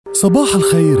صباح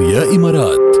الخير يا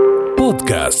امارات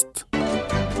بودكاست.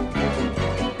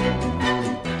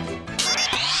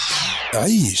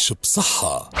 عيش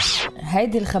بصحة.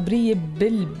 هيدي الخبرية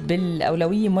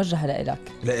بالأولوية موجهة لك.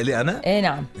 لا لي أنا؟ ايه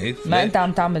نعم. ما أنت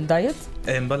عم تعمل دايت؟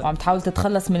 ايه مبلغ وعم تحاول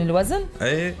تتخلص من الوزن؟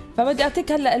 ايه. فبدي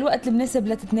أعطيك هلأ الوقت المناسب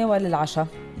لتتناول العشاء.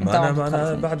 أنا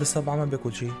بعد 7 ما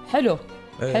باكل شيء. حلو.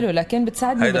 إيه؟ حلو، لكن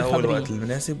بتساعدني بالخبرية. هذا هو الوقت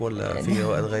المناسب ولا في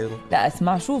وقت غيره؟ لا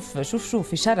اسمع، شوف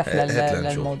في شرح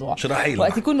للموضوع. شرحي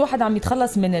وقت يكون الواحد عم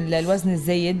يتخلص من الوزن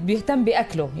الزايد بيهتم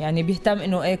بأكله، يعني بيهتم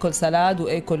إنه آكل سلاد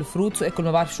وآكل فروتس وآكل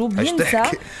ما بعرف شو، بينسى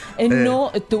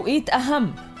إنه التوقيت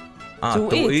أهم.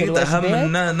 توقيت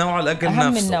أهم من نوع الأكل نفسه.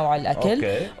 أهم من نوع الأكل.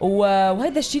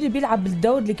 وهذا الشيء اللي بيلعب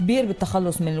الدور الكبير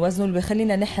بالتخلص من الوزن، واللي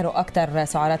بيخلينا نحرق أكتر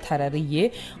سعرات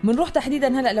حرارية. بنروح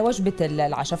تحديدا هلأ لوجبة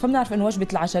العشاء. فبنعرف إنه وجبة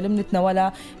العشاء اللي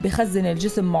بنتناولها بخزن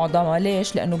الجسم معظمها.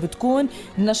 ليش؟ لأنه بتكون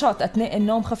النشاط أثناء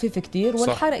النوم خفيف كتير،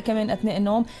 والحرق كمان أثناء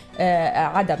النوم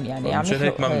عدم، يعني عم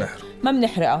ما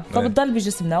بنحرقها، فبتضل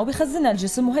بجسمنا وبيخزنها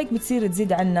الجسم، وهيك بتصير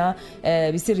تزيد عنا،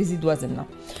 بيصير يزيد وزننا.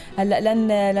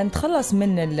 هلأ لنتخلص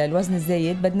من الوزن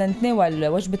الزايد بدنا نتناول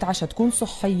وجبة عشاء تكون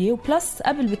صحية، وبلس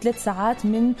قبل ب3 ساعات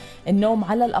من النوم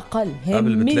على الأقل. هي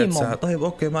قبل ب3 ساعات. طيب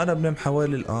أوكي، ما أنا بنام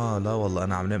حوالي لا والله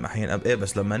أنا عم نام أحيانا إيه،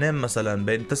 بس لما نام مثلا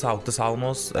بين 9 و9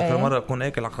 ونص آخر مرة أكون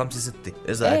أكل على 5-6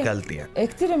 إذا أكلت يعني.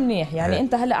 كتير منيح يعني.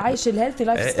 أنت هلأ عايش الهيلثي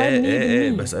لايف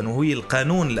ستايل 100%. بس أنه هي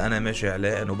القانون اللي أنا ماشي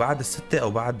عليه إنه بعد 6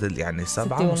 أو بعد يعني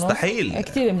 7 مستحيل.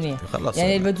 كتير منيح.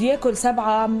 يعني اللي بده ياكل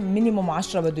 7 مينيموم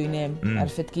 10 بده ينام.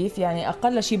 عرفت كيف؟ يعني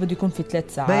أقل شيء بده يكون في 3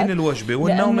 ساعات بين الوجبة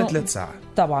والنوم 3 ساعات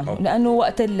طبعا. لأنه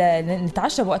وقت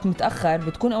نتعشى بوقت متأخر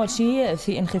بتكون أول شيء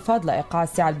في انخفاض لإيقاع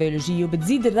الساعة البيولوجية،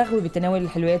 وبتزيد الرغبة بتناول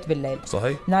الحلويات بالليل.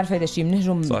 صحيح، نعرف هذا الشيء،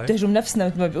 بتهجم نفسنا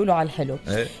مثل ما بيقولوا على الحلو.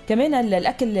 كمان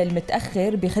الأكل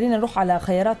المتأخر بيخلينا نروح على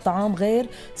خيارات طعام غير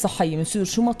صحية، بنصير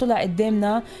شو ما طلع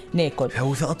قدامنا ناكل.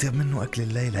 هو في أطيب منه أكل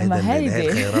الليل. هيدا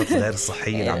الخيارات الغير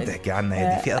صحية اللي عم تحكي عنها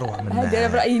هيدي في أروع منها. هيدا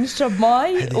أنا برأيي نشرب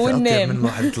مي وننام. من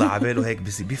واحد يطلع عباله هيك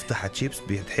بس بيفتح تشيبس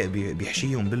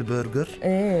بيحشيهم بالبرجر.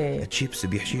 تشيبس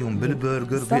بيحشيهم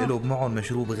بالبرجر، بيقلب معهم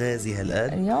مشروب غازي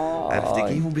هالقد. عرفت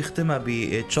كيف؟ وبيختمها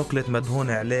بشوكولات مدهون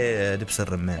عليه دبس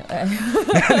الرمان.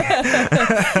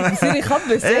 بصير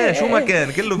يخبص. شو ما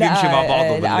كان كله بيمشي مع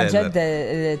بعضه بالليل. عن جد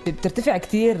بترتفع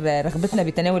كتير رغبتنا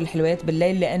بتناول الحلويات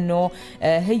بالليل، لأنه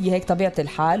هي هيك طبيعة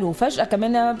الحال. وفجأة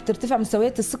كمان بترتفع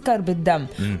مستويات السكر بالدم،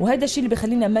 وهذا الشيء اللي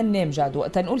بخلينا ما ننام جد.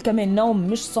 وقتها نقول كمان نوم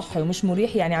مش صحي ومش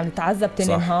مريح، يعني عم نتعذب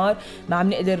تاني نهار، ما عم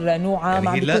نقدر نوعى، يعني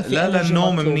ما عم بيكون في لا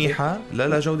النوم منيحة،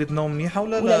 لا جودة نوم منيحة،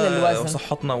 ولا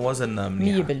صحتنا ووزننا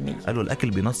منيحة 100%. قالوا الأكل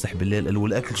بينصح بالليل، قالوا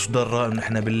الأكل شو ضرر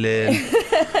نحن بالليل.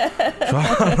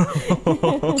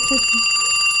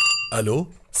 ألو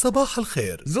صباح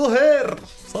الخير زهير.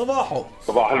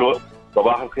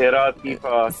 صباح الخيرات،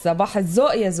 كيفك؟ صباح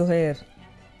الذوق يا زهير.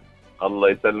 الله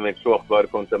يسلمك، شو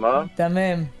أخباركم؟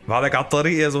 تمام. بعدك على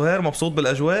الطريق يا زهير؟ مبسوط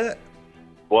بالأجواء؟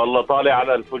 والله طالع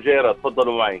على الفجيرة،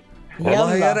 تفضلوا معي.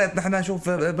 والله يا ريت نحن نشوف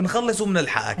بنخلص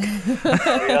وبنلحقك.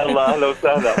 يلا أهلا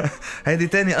وسهلا. هيدي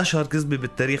تاني أشهر كذبة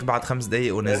بالتاريخ، بعد 5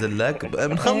 دقايق ونازل لك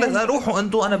بنخلص. روحوا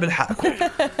أنتوا أنا بلحقكم.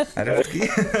 عرفت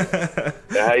كيف؟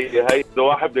 هاي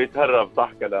واحد بده يتهرب، صح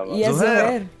كلامك يا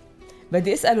زهير.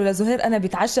 بدي أسأله لزهير، أنا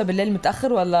بيتعشى بالليل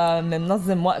متأخر ولا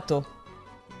منظم وقته؟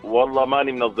 والله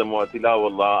ماني منظم وقتي، لا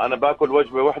والله أنا باكل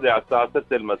وجبة واحدة على الساعة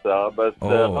 6 المساء بس.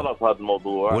 خلص هذا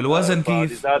الموضوع. والوزن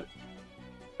كيف؟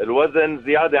 الوزن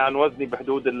زيادة عن وزني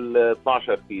بحدود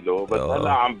 12 كيلو بس.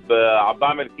 هلا عم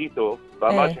بعمل كيتو،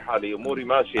 فماشي حالي، أموري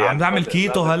ماشية. عم بعمل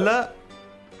كيتو هلا؟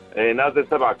 نازل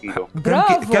 7 كيلو.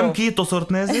 كم كيتو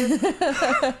صرت نازل؟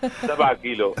 7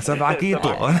 كيلو. 7 كيتو.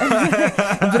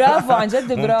 برافو عن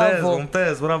جد، برافو.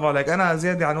 ممتاز برافو عليك. أنا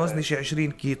زيادة عن وزني شي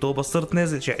 20 كيتو بس صرت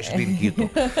نازل شي 20 كيتو.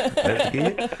 عرفت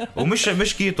كيف؟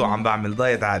 ومش كيتو، عم بعمل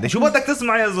دايت عادي. شو بدك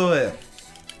تسمع يا زهير؟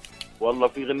 والله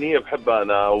في غنية بحبها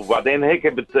أنا، وبعدين هيك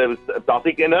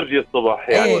بتعطيك إنرجي الصبح،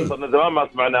 يعني صرنا زمان ما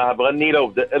سمعناها. بغني لها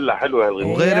وبدق لها، حلوة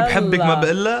هالغنية. وغير بحبك ما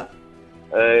بقلها.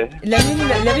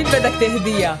 لمين بدك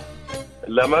تهديها؟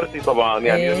 لمرتي طبعا،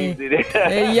 يعني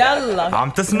يلا عم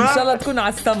تسمع؟ إن شاء الله تكون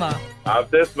على السمع. عم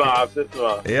تسمع.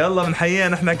 يلا بنحييها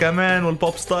نحن كمان،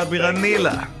 والبوب ستار بيغني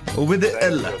لها وبدق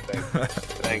لها.